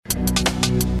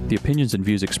The opinions and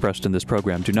views expressed in this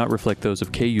program do not reflect those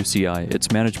of KUCI,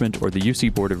 its management, or the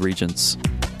UC Board of Regents.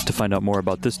 To find out more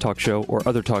about this talk show or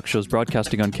other talk shows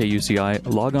broadcasting on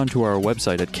KUCI, log on to our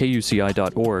website at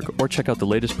kuci.org or check out the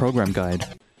latest program guide.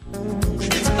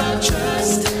 It's about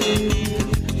trust.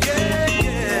 Yeah,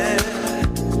 yeah.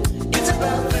 It's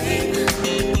about faith.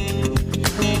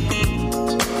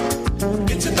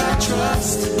 It's about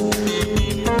trust.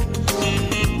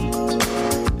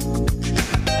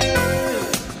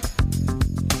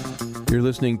 You're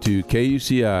listening to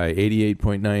KUCI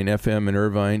 88.9 FM in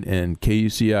Irvine and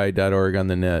KUCI.org on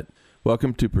the net.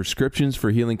 Welcome to Prescriptions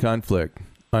for Healing Conflict.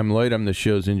 I'm Lloyd, I'm the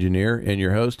show's engineer, and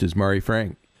your host is Mari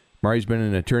Frank. Mari's been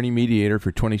an attorney mediator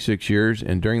for 26 years,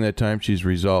 and during that time she's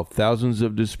resolved thousands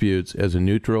of disputes as a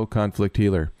neutral conflict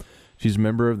healer. She's a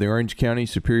member of the Orange County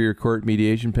Superior Court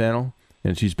Mediation Panel,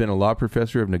 and she's been a law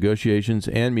professor of negotiations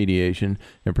and mediation,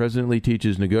 and presently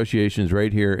teaches negotiations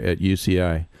right here at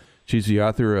UCI. She's the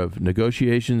author of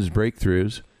Negotiations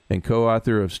Breakthroughs and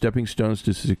co-author of Stepping Stones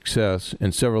to Success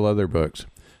and several other books.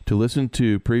 To listen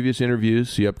to previous interviews,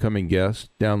 see upcoming guests,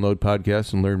 download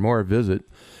podcasts, and learn more, visit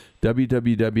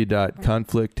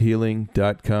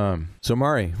www.conflicthealing.com. So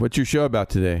Mari, what's your show about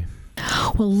today?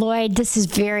 Well, Lloyd, this is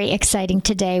very exciting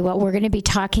today. What we're going to be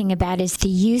talking about is the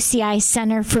UCI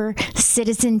Center for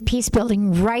Citizen Peace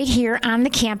Building right here on the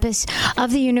campus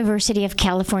of the University of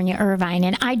California, Irvine.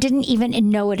 And I didn't even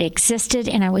know it existed,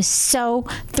 and I was so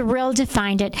thrilled to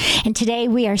find it. And today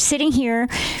we are sitting here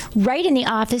right in the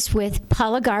office with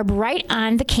Paula Garb right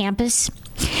on the campus.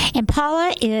 And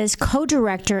Paula is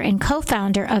co-director and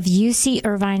co-founder of UC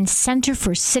Irvine's Center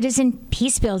for Citizen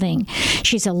Peace Building.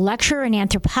 She's a lecturer in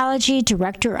anthropology,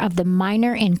 director of the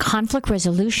minor in conflict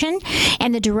resolution,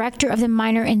 and the director of the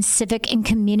minor in civic and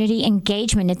community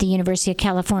engagement at the University of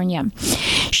California.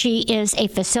 She is a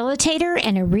facilitator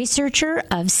and a researcher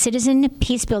of Citizen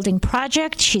Peace Building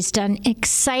Project. She's done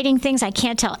exciting things. I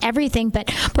can't tell everything,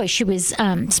 but boy, she was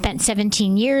spent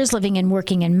 17 years living and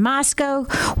working in Moscow,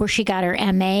 where she got her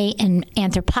MA in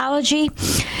anthropology.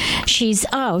 She's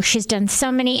done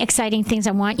so many exciting things.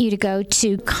 I want you to go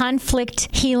to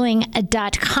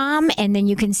conflicthealing.com, and then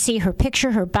you can see her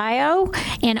picture, her bio,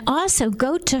 and also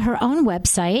go to her own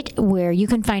website where you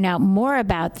can find out more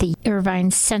about the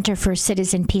Irvine Center for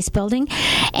Citizen Peace Building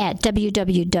at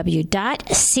www.ccpb.org.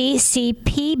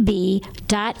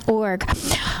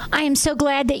 I am so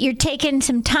glad that you're taking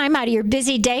some time out of your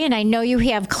busy day, and I know you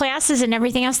have classes and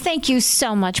everything else. Thank you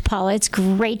so much, Paula. It's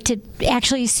great to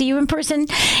actually see you in person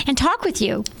and talk with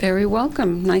you. Very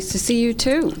welcome. Nice to see you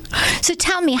too. So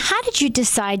tell me, how did you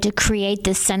decide to create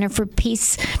this Center for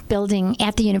Peace Building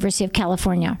at the University of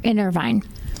California in Irvine?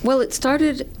 Well, it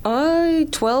started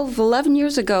 11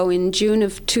 years ago in June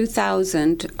of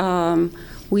 2000.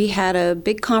 We had a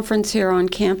big conference here on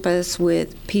campus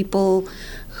with people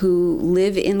who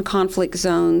live in conflict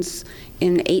zones,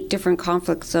 in 8 different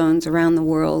conflict zones around the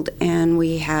world, and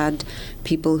we had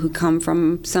people who come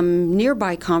from some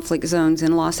nearby conflict zones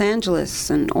in Los Angeles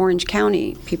and Orange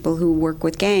County, people who work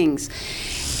with gangs.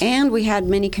 And we had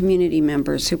many community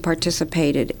members who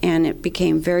participated, and it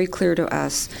became very clear to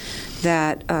us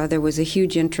that there was a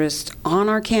huge interest on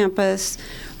our campus,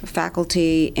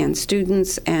 faculty and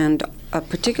students, and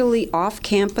particularly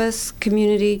off-campus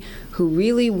community who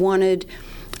really wanted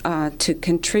to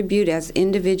contribute as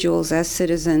individuals, as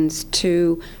citizens,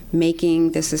 to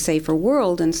making this a safer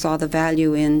world, and saw the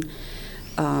value in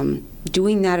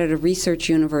doing that at a research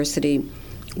university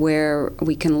where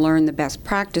we can learn the best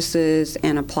practices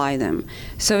and apply them.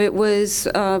 So it was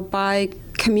by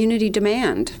community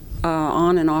demand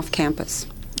on and off campus.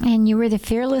 And you were the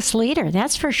fearless leader,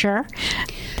 that's for sure.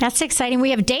 That's exciting. We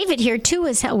have David here, too,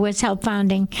 was help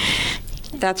founding.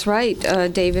 That's right.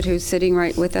 David, who's sitting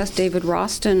right with us, David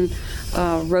Roston,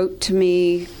 wrote to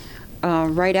me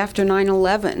right after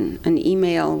 9/11, an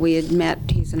email. We had met,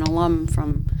 he's an alum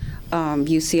from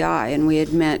UCI, and we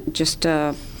had met just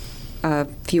a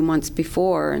few months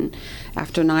before. And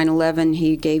after 9/11,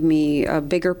 he gave me a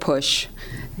bigger push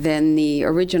than the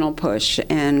original push,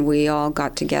 and we all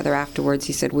got together afterwards.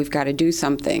 He said, we've got to do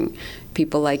something.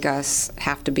 People like us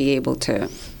have to be able to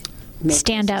make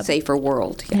stand up. A safer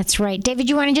world. Yeah. That's right. David,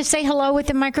 you want to just say hello with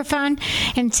the microphone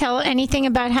and tell anything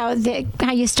about how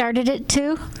you started it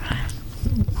too?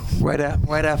 Right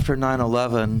after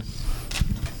 9/11,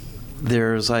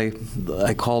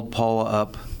 I called Paula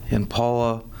up, and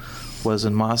Paula was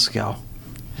in Moscow,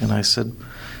 and I said,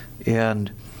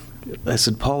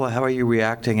 Paula, how are you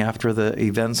reacting after the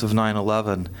events of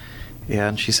 9/11?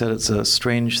 And she said, it's a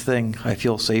strange thing. I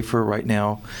feel safer right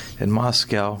now in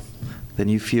Moscow than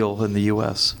you feel in the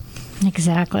U.S.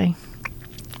 Exactly.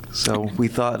 So we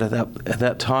thought at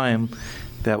that time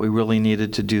that we really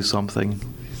needed to do something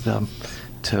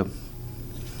to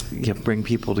bring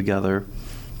people together,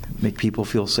 make people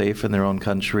feel safe in their own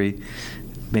country,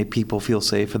 make people feel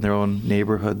safe in their own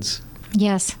neighborhoods.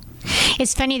 Yes.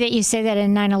 It's funny that you say that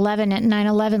in 9/11. At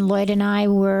 9/11, Lloyd and I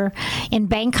were in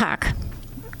Bangkok,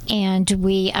 and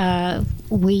we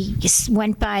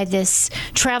went by this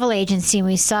travel agency, and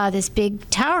we saw this big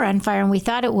tower on fire, and we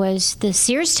thought it was the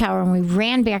Sears Tower, and we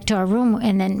ran back to our room,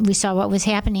 and then we saw what was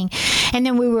happening. And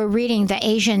then we were reading the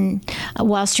Asian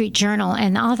Wall Street Journal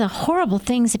and all the horrible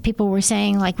things that people were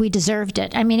saying, like we deserved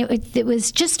it. I mean, it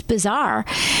was just bizarre.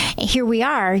 Here we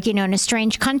are, in a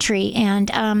strange country, and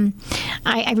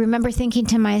I remember thinking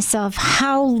to myself,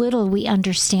 how little we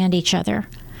understand each other.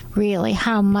 Really,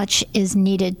 how much is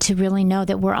needed to really know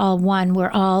that we're all one.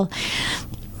 We're all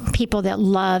people that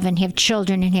love and have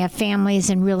children and have families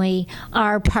and really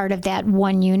are part of that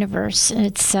one universe.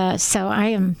 It's so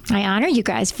I honor you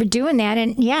guys for doing that,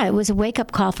 and yeah, it was a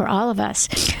wake-up call for all of us.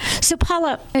 So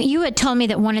Paula, you had told me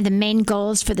that one of the main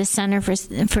goals for the Center for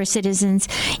Citizens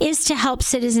is to help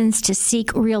citizens to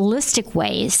seek realistic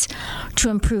ways to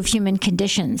improve human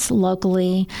conditions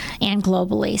locally and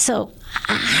globally. So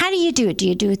how do you do it? Do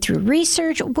you do it through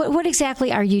research? What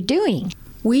exactly are you doing?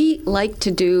 We like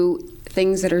to do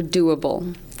things that are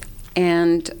doable.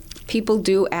 And people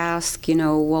do ask,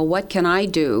 well, what can I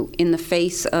do in the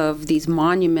face of these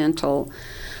monumental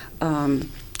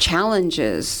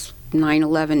challenges,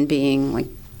 9/11 being like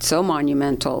so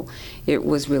monumental, it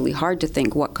was really hard to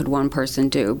think what could one person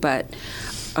do. But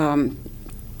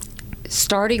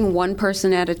starting one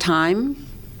person at a time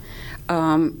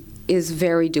is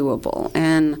very doable.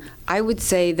 And I would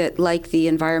say that like the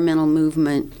environmental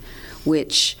movement,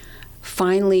 which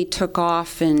finally took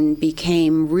off and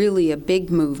became really a big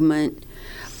movement,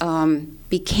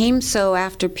 became so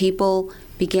after people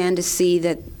began to see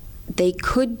that they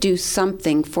could do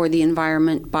something for the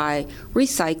environment by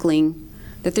recycling,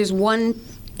 that there's one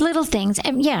little things,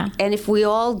 yeah. And if we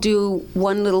all do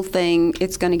one little thing,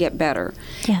 it's going to get better.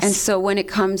 Yes. And so when it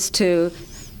comes to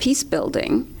peace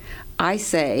building, I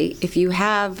say if you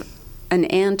have an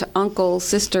aunt, uncle,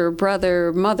 sister,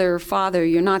 brother, mother, father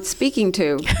you're not speaking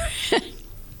to,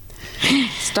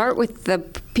 start with the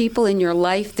people in your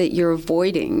life that you're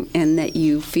avoiding and that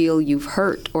you feel you've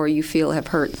hurt or you feel have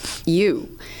hurt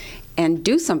you, and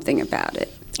do something about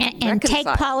it. And take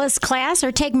Paula's class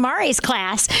or take Mari's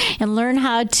class and learn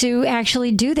how to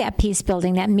actually do that peace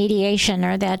building, that mediation,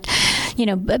 or that,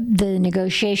 the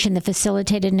negotiation, the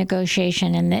facilitated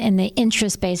negotiation, and the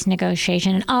interest-based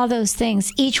negotiation, and all those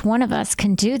things. Each one of us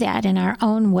can do that in our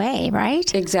own way,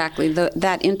 right? Exactly.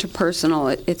 That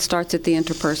interpersonal, it starts at the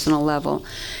interpersonal level.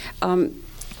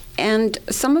 And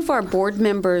some of our board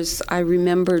members, I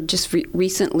remember just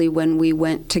recently when we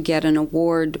went to get an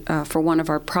award for one of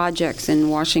our projects in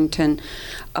Washington,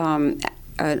 an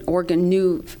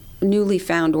newly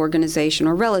found organization,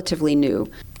 or relatively new,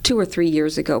 2 or 3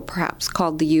 years ago perhaps,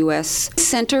 called the U.S.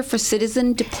 Center for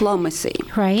Citizen Diplomacy,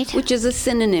 right? Which is a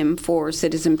synonym for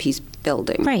citizen peace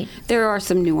building. Right. There are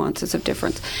some nuances of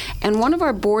difference. And one of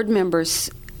our board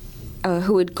members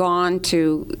who had gone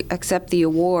to accept the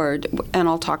award, and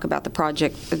I'll talk about the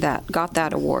project that got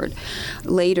that award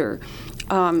later,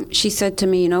 she said to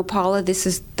me, Paula, this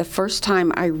is the first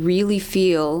time I really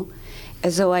feel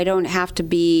as though I don't have to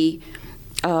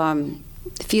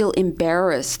feel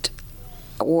embarrassed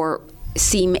or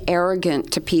seem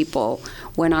arrogant to people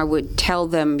when I would tell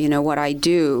them, what I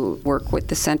do, work with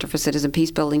the Center for Citizen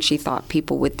Peace Building. She thought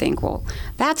people would think, well,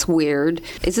 that's weird.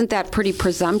 Isn't that pretty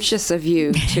presumptuous of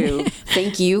you to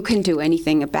think you can do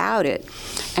anything about it?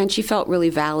 And she felt really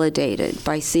validated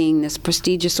by seeing this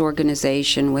prestigious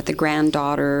organization with the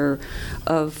granddaughter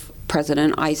of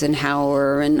President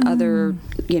Eisenhower and other,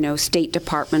 State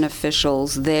Department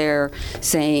officials there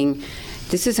saying,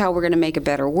 this is how we're going to make a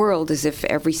better world, as if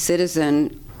every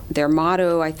citizen, their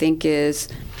motto, I think, is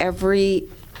every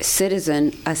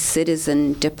citizen, a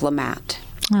citizen diplomat.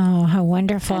 Oh, how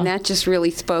wonderful. And that just really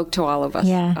spoke to all of us.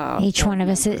 Yeah, each one of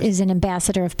us is an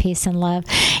ambassador of peace and love.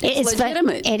 It's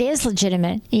legitimate. It is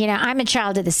legitimate. I'm a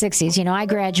child of the 60s. I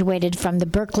graduated from the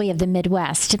Berkeley of the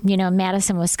Midwest,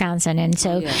 Madison, Wisconsin. And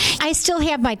so I still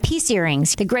have my peace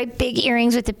earrings, the great big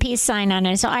earrings with the peace sign on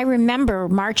it. So I remember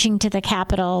marching to the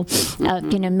Capitol of,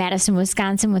 Madison,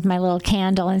 Wisconsin with my little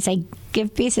candle and say,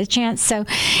 give peace a chance. So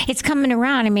it's coming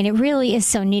around. I mean, it really is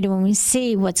so neat when we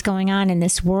see what's going on in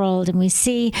this world and we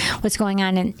see what's going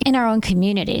on in our own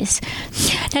communities.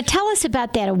 Now, tell us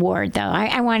about that award, though.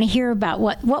 I want to hear about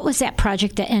what was that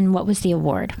project and what was the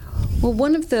award? Well,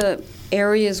 one of the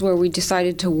areas where we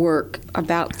decided to work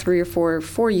about 3 or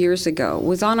 4 years ago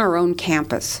was on our own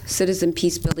campus, Citizen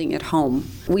Peace Building at Home.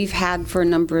 We've had for a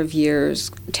number of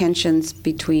years tensions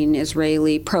between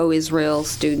Israeli, pro-Israel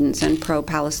students and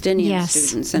pro-Palestinian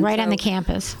students. And right so on the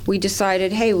campus. we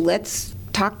decided, hey, let's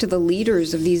talk to the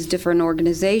leaders of these different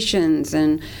organizations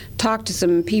and talk to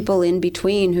some people in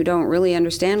between who don't really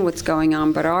understand what's going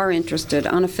on but are interested,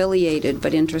 unaffiliated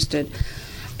but interested.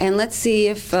 And let's see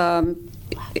if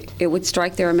it would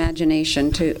strike their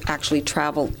imagination to actually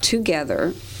travel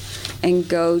together and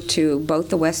go to both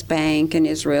the West Bank and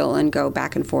Israel and go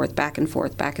back and forth,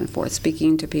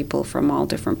 speaking to people from all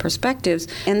different perspectives.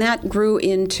 And that grew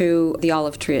into the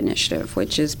Olive Tree Initiative,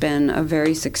 which has been a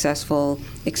very successful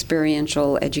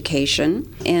experiential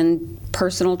education and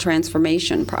personal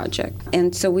transformation project.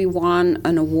 And so we won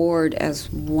an award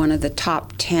as one of the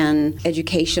top 10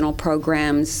 educational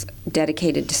programs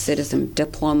dedicated to citizen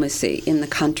diplomacy in the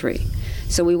country.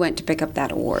 So we went to pick up that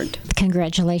award.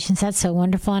 Congratulations. That's so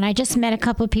wonderful. And I just met a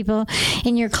couple of people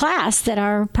in your class that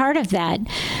are part of that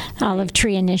Olive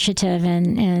Tree Initiative.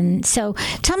 And so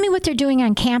tell me what they're doing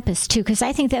on campus, too, because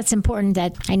I think that's important.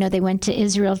 That I know they went to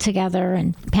Israel together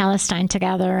and Palestine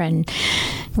together. And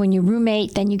when you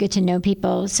roommate, then you get to know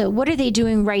people. So what are they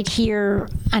doing right here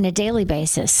on a daily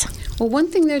basis? Well, one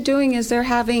thing they're doing is they're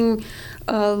having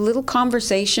little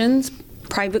conversations,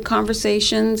 private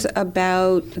conversations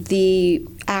about the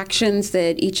actions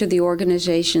that each of the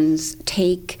organizations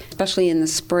take, especially in the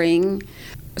spring.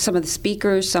 Some of the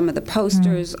speakers, some of the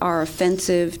posters are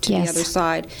offensive to the other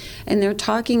side. And they're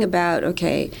talking about,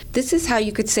 okay, this is how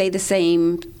you could say the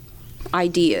same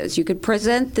ideas. You could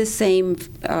present the same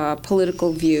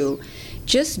political view.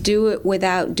 Just do it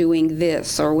without doing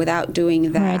this or without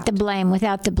doing that. Right, the blame,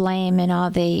 without the blame and all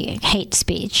the hate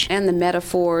speech. And the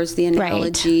metaphors, the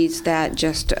analogies that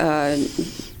just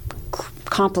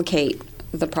complicate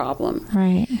the problem.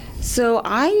 Right. So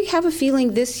I have a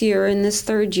feeling this year, in this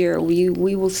third year, we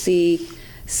will see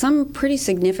some pretty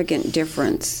significant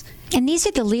difference. And these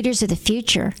are the leaders of the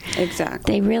future.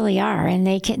 Exactly. They really are. And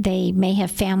they may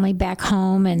have family back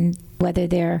home, and whether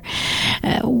they're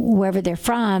wherever they're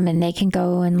from, and they can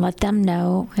go and let them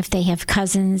know if they have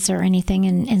cousins or anything,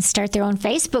 and start their own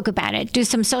Facebook about it, do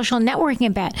some social networking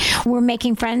about it. We're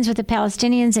making friends with the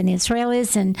Palestinians and the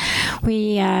Israelis, and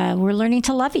we're learning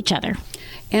to love each other.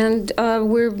 And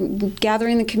we're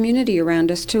gathering the community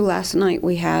around us, too. Last night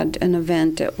we had an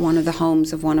event at one of the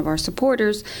homes of one of our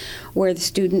supporters where the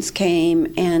students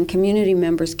came and community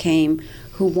members came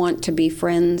who want to be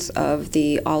friends of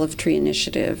the Olive Tree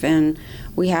Initiative. And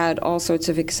we had all sorts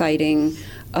of exciting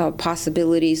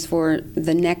possibilities for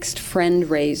the next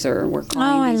friend-raiser. We're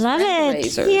calling these I love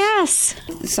friend-raisers. it. Yes.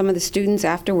 Some of the students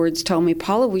afterwards told me,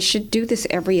 Paula, we should do this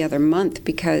every other month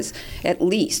because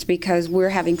we're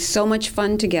having so much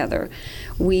fun together.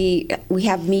 We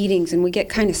have meetings and we get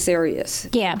kind of serious.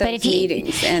 Yeah, but if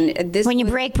meetings and when you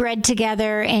break bread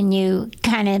together and you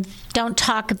kind of don't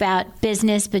talk about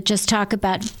business but just talk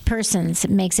about persons, it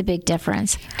makes a big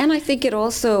difference. And I think it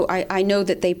also, I know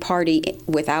that they party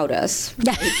without us.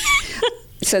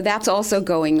 So that's also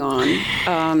going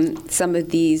on. Some of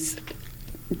these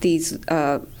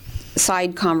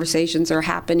side conversations are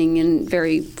happening in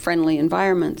very friendly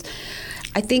environments.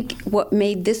 I think what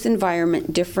made this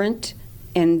environment different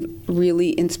and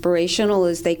really inspirational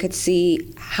is they could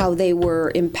see how they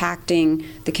were impacting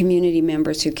the community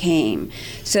members who came.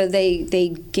 So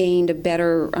they gained a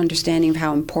better understanding of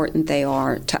how important they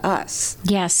are to us.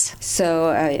 Yes.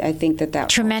 So I think that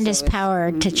tremendous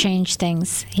power to change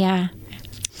things. Yeah.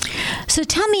 So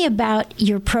tell me about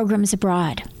your programs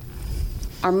abroad.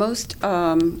 Our most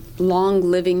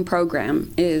long-living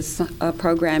program is a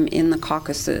program in the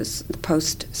Caucasus, the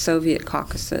post-Soviet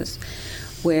Caucasus,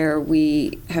 where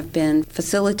we have been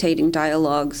facilitating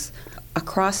dialogues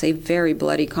across a very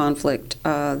bloody conflict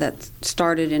that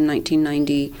started in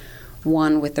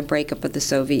 1991 with the breakup of the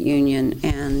Soviet Union.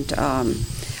 And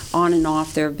on and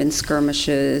off there have been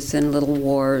skirmishes and little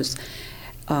wars.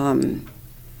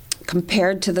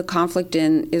 Compared to the conflict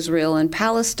in Israel and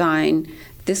Palestine,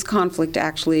 this conflict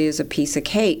actually is a piece of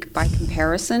cake by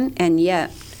comparison. And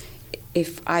yet,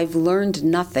 if I've learned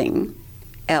nothing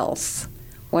else,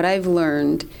 what I've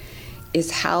learned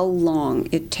is how long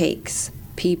it takes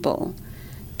people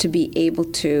to be able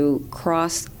to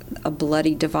cross a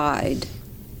bloody divide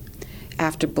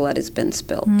after blood has been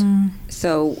spilled.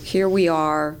 So here we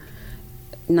are.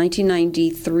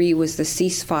 1993 was the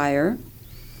ceasefire.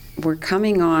 We're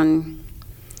coming on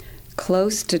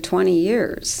close to 20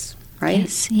 years,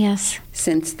 right? Yes.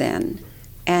 Since then.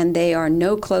 And they are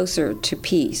no closer to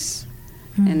peace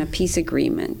and a peace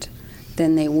agreement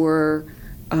than they were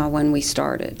when we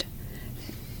started.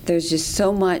 There's just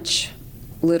so much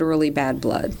literally bad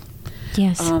blood.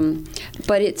 Yes.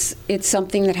 But it's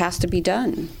something that has to be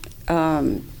done.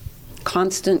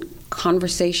 Constant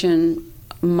conversation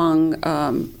among,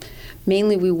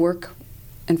 mainly we work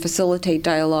and facilitate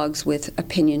dialogues with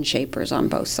opinion shapers on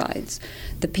both sides.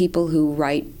 The people who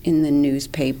write in the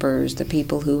newspapers, the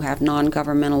people who have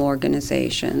non-governmental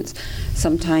organizations.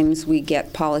 Sometimes we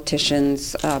get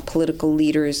politicians, political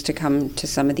leaders to come to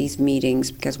some of these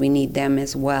meetings because we need them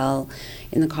as well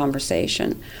in the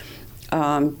conversation.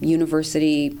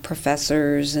 University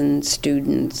professors and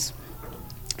students.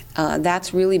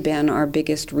 That's really been our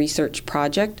biggest research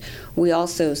project. We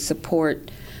also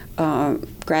support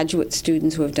graduate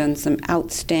students who have done some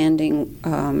outstanding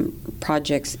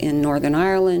projects in Northern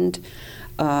Ireland,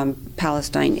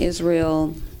 Palestine,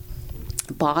 Israel,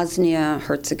 Bosnia,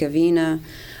 Herzegovina.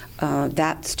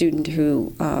 That student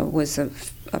who was a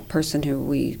person who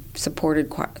we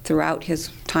supported throughout his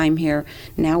time here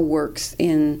now works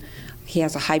in, he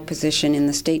has a high position in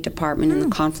the State Department in the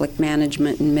conflict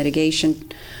management and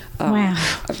mitigation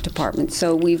department.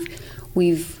 So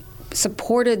we've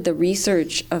supported the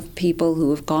research of people who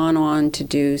have gone on to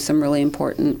do some really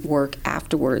important work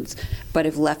afterwards, but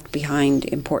have left behind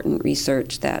important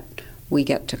research that we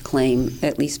get to claim,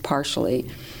 at least partially,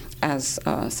 as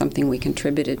something we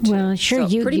contributed to. Well, sure.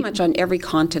 So pretty much on every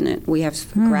continent, we have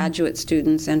graduate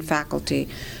students and faculty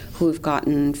who have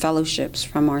gotten fellowships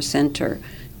from our center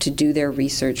to do their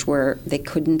research where they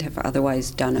couldn't have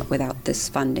otherwise done it without this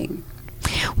funding.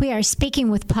 We are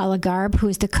speaking with Paula Garb, who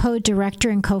is the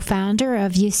co-director and co-founder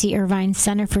of UC Irvine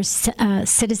Center for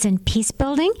Citizen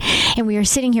Peacebuilding, and we are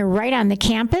sitting here right on the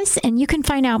campus, and you can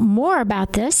find out more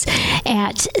about this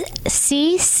at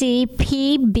ccpb.org.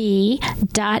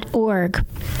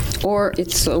 Or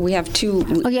we have two.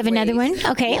 Oh, you have another one?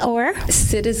 Okay, or?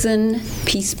 Citizen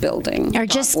Peacebuilding. Or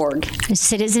just .org.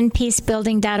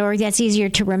 citizenpeacebuilding.org. That's easier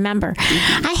to remember.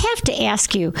 I have to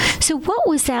ask you, so what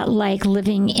was that like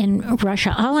living in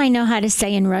Russia? All I know how to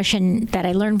say in Russian that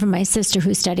I learned from my sister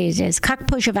who studied is "Как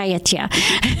поживаете?"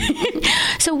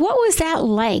 So what was that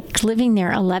like living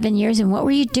there 11 years, and what were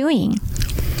you doing?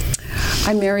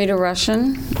 I married a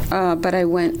Russian, but I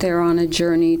went there on a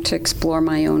journey to explore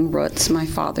my own roots. My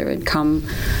father had come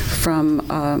from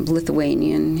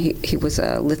Lithuanian. He was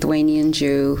a Lithuanian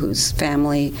Jew whose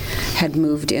family had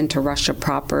moved into Russia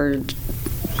proper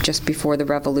just before the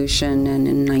revolution, and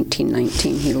in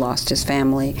 1919 he lost his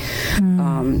family.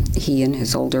 He and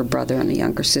his older brother and a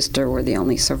younger sister were the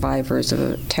only survivors of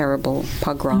a terrible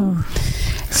pogrom.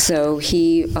 So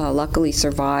he luckily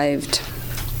survived,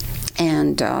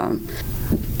 and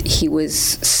he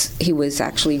was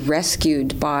actually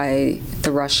rescued by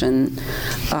the Russian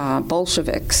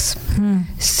Bolsheviks.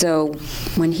 So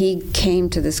when he came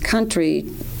to this country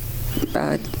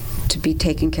to be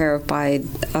taken care of by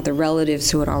other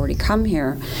relatives who had already come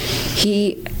here,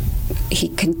 he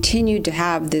continued to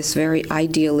have this very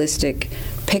idealistic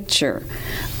picture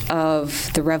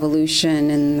of the revolution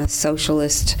and the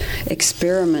socialist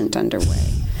experiment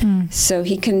underway. So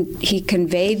he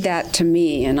conveyed that to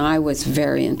me, and I was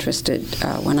very interested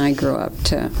when I grew up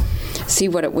to see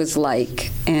what it was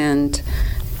like and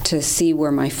to see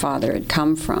where my father had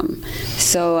come from.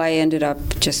 So I ended up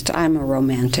I'm a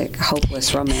romantic,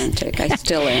 hopeless romantic. I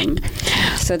still am.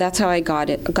 So that's how I got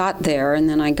there, and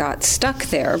then I got stuck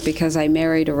there because I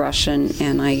married a Russian,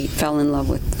 and I fell in love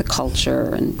with the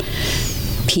culture and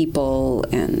people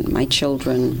and my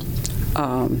children.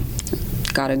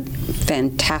 Got a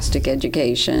fantastic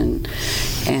education,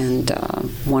 and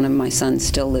one of my sons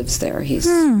still lives there. He's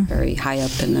very high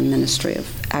up in the Ministry of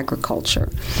Agriculture.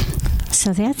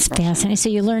 So that's fascinating. So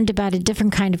you learned about a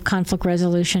different kind of conflict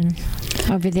resolution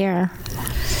over there.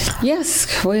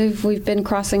 Yes, we've been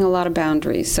crossing a lot of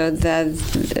boundaries. So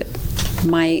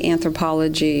my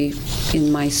anthropology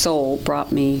in my soul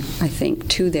brought me, I think,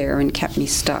 to there and kept me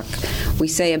stuck. We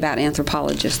say about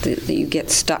anthropologists that you get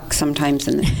stuck sometimes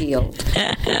in the field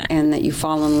and that you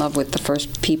fall in love with the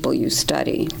first people you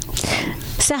study.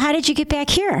 So how did you get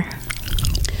back here?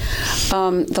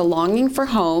 The longing for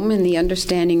home and the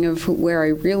understanding of where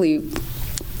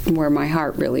my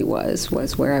heart really was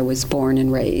where I was born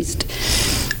and raised.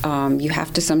 You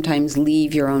have to sometimes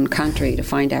leave your own country to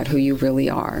find out who you really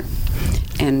are.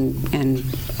 And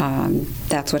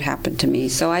that's what happened to me.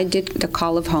 So the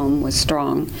call of home was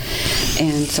strong.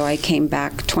 And so I came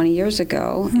back 20 years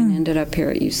ago and ended up here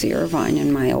at UC Irvine.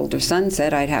 And my older son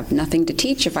said I'd have nothing to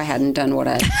teach if I hadn't done what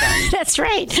I had done. That's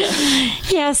right.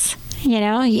 Yes.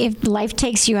 if life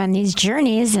takes you on these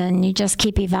journeys and you just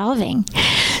keep evolving.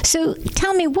 So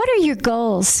tell me, what are your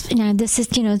goals? This is,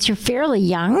 you're fairly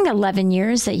young, 11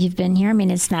 years that you've been here. I mean,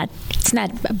 it's not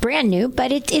brand new,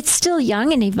 but it's still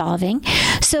young and evolving.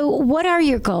 So what are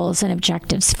your goals and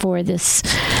objectives for this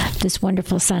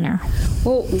wonderful center?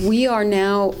 Well, we are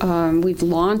now, we've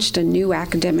launched a new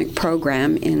academic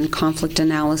program in conflict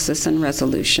analysis and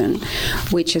resolution,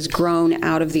 which has grown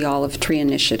out of the Olive Tree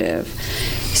Initiative.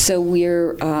 So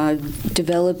we're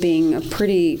developing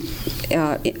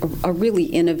a really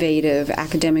innovative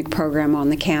academic program on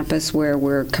the campus where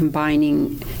we're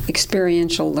combining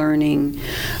experiential learning,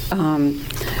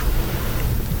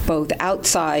 both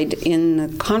outside in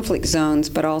the conflict zones,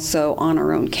 but also on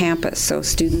our own campus. So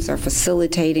students are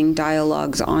facilitating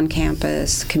dialogues on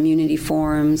campus, community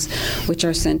forums, which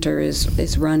our center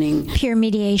is running. Peer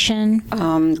mediation.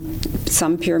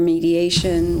 Some peer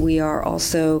mediation. We are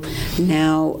also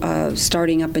now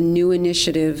starting up a new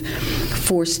initiative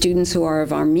for students who are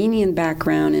of Armenian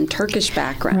background and Turkish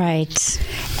background. Right.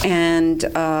 And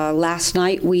last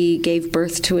night we gave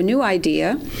birth to a new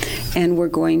idea, and we're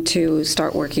going to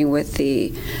start working with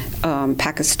the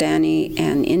Pakistani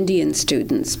and Indian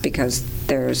students because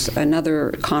there's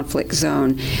another conflict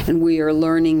zone, and we are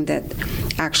learning that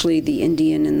actually the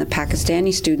Indian and the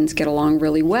Pakistani students get along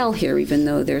really well here, even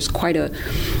though there's quite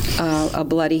a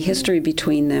bloody history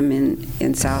between them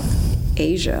in South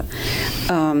Asia.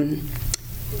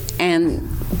 And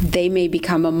they may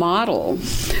become a model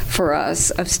for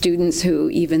us of students who,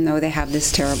 even though they have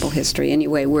this terrible history.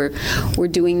 Anyway, we're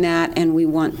doing that, and we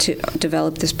want to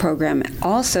develop this program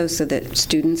also so that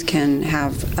students can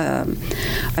have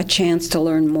a chance to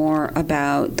learn more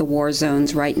about the war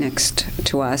zones right next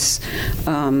to us,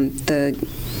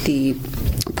 the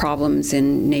problems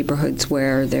in neighborhoods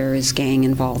where there is gang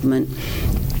involvement.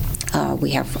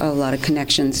 We have a lot of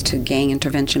connections to gang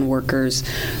intervention workers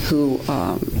who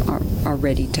are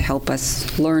ready to help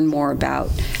us learn more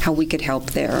about how we could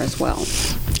help there as well.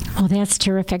 Well, that's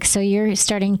terrific. So you're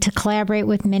starting to collaborate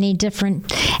with many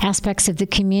different aspects of the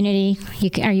community.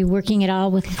 Are you working at all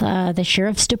with the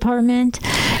Sheriff's Department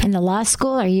and the law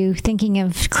school? Are you thinking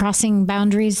of crossing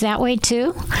boundaries that way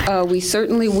too? We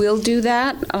certainly will do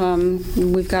that.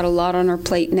 We've got a lot on our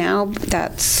plate now.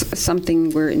 That's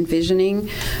something we're envisioning,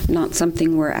 not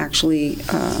something we're actually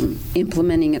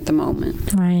implementing at the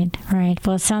moment. Right.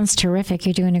 Well, it sounds terrific.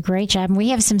 You're doing a great job. And we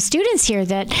have some students here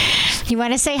that you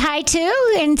want to say hi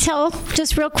to and tell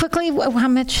just real quickly, how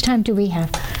much time do we have?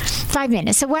 5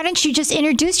 minutes. So why don't you just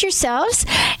introduce yourselves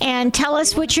and tell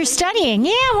us what you're studying?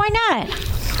 Yeah, why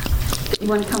not? You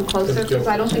want to come closer? Because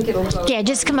I don't think it'll go. Yeah,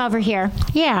 just come over here.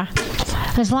 Yeah.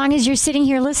 As long as you're sitting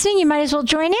here listening, you might as well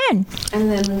join in. And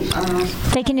then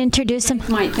they can introduce them.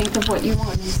 Might think of what you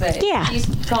want to say. Yeah. She's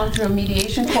gone through a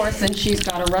mediation course, and she's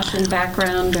got a Russian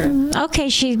background. Okay,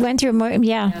 she went through more.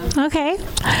 Yeah. Okay.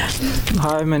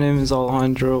 Hi, my name is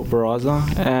Alejandro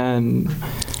Barraza, and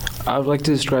I would like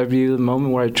to describe to you the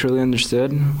moment where I truly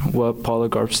understood what Paula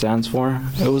Garp stands for.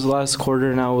 It was last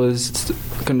quarter, and I was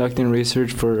conducting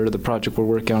research for the project we're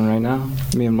working on right now,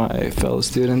 me and my fellow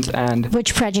students. And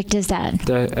which project is that?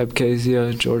 The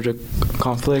Abkhazia, Georgia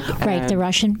conflict. Right, the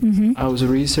Russian. Mm-hmm. I was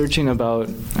researching about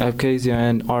Abkhazia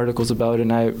and articles about it,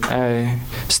 and I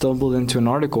stumbled into an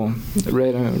article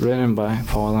written by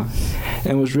Paula.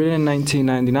 And it was written in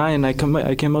 1999, and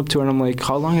I came up to her and I'm like,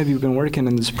 how long have you been working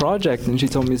in this project? And she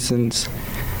told me since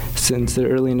the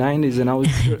early 90s, and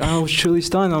I was truly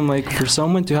stunned. I'm like, for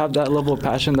someone to have that level of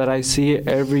passion that I see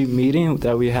every meeting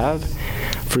that we have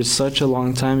for such a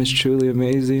long time is truly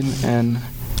amazing, and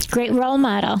great role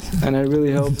model. And I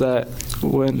really hope that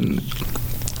when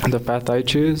the path I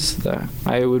choose, that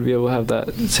I would be able to have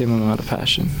that same amount of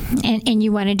passion. And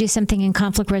you want to do something in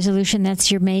conflict resolution?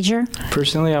 That's your major?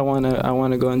 Personally, I want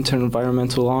to go into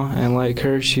environmental law, and like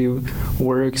her, she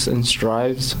works and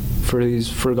strives for these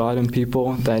forgotten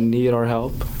people that need our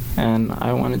help, and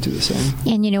I want to do the same.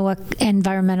 And you know what?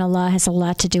 Environmental law has a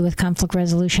lot to do with conflict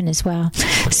resolution as well.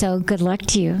 So good luck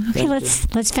to you. Okay,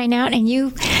 let's find out. And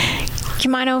you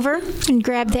come on over and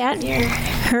grab that.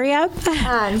 Hurry up.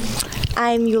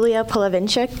 I'm Yulia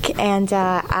Polovinchuk, and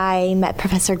I met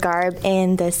Professor Garb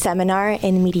in the seminar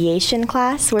in mediation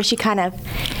class, where she kind of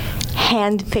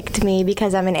handpicked me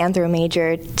because I'm an anthro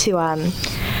major to,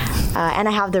 and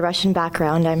I have the Russian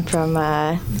background. I'm from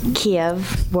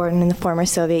Kiev, born in the former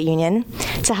Soviet Union,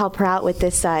 to help her out with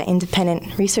this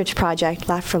independent research project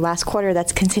for last quarter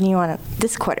that's continuing on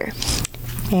this quarter.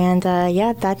 And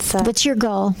yeah, that's... What's your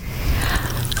goal?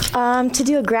 To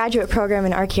do a graduate program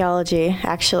in archaeology,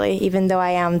 actually, even though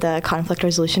I am the conflict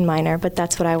resolution minor, but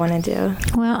that's what I want to do.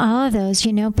 Well, all of those,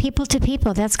 people to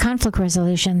people, that's conflict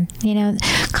resolution.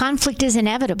 Conflict is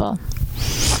inevitable.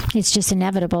 It's just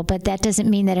inevitable, but that doesn't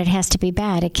mean that it has to be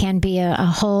bad. It can be a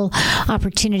whole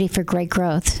opportunity for great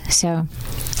growth. So,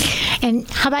 and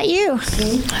how about you?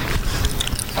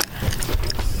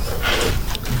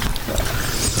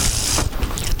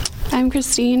 I'm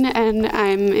Christine, and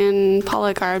I'm in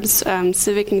Paula Garb's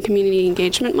Civic and Community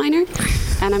Engagement minor,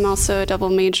 and I'm also a double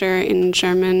major in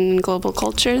German and Global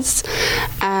Cultures,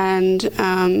 and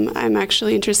I'm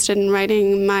actually interested in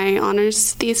writing my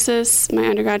honors thesis, my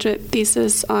undergraduate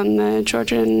thesis on the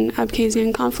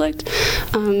Georgian-Abkhazian conflict,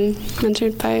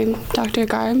 mentored by Dr.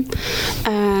 Garb,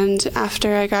 and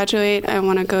after I graduate, I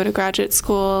want to go to graduate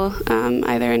school,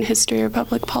 either in history or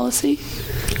public policy.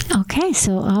 Okay,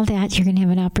 so all that, you're going to have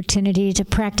an opportunity to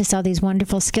practice all these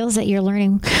wonderful skills that you're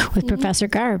learning with Professor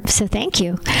Garb. So thank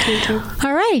you. Thank you.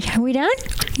 All right, are we done?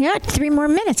 Yeah, 3 more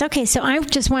minutes. Okay, so I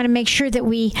just want to make sure that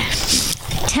we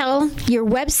tell your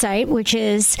website, which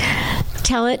is,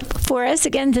 tell it for us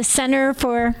again, the Center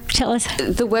for, tell us.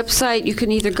 The website, you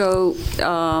can either go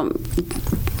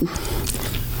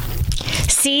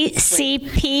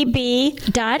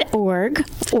ccpb.org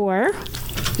or...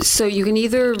 So you can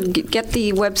either get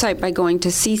the website by going to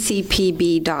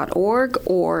ccpb.org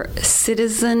or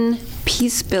Citizen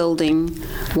Peacebuilding,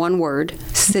 one word,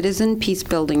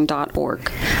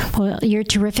 citizenpeacebuilding.org. Well, you're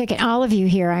terrific, and all of you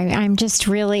here. I'm just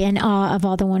really in awe of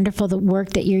all the wonderful work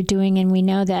that you're doing, and we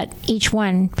know that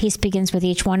peace begins with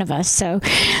each one of us. So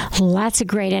lots of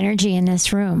great energy in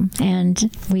this room,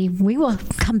 and we will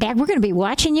come back. We're going to be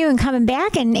watching you and coming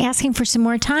back and asking for some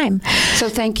more time. So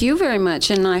thank you very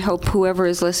much, and I hope whoever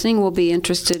is listening will be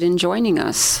interested in joining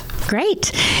us.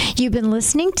 Great. You've been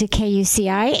listening to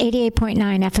KUCI 88.9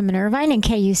 FM in Irvine and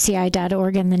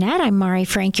KUCI.org on the net. I'm Mari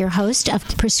Frank, your host of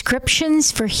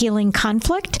Prescriptions for Healing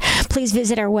Conflict. Please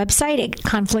visit our website at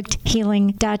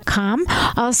conflicthealing.com.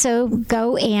 Also,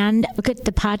 go and look at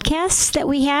the podcasts that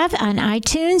we have on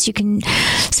iTunes. You can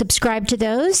subscribe to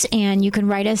those, and you can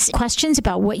write us questions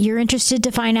about what you're interested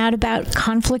to find out about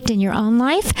conflict in your own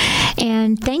life.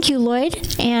 And thank you,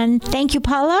 Lloyd, and thank you,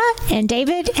 Paula, and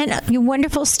David, and your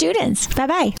wonderful students.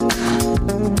 Bye-bye.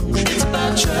 It's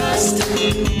about trust.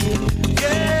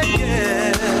 Yeah,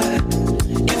 yeah.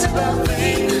 It's about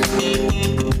faith.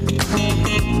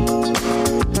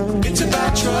 It's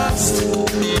about trust.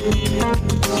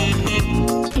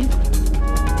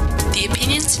 The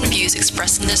opinions and views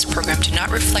expressed in this program do not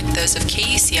reflect those of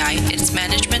KUCI, its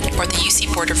management, or the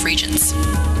UC Board of Regents.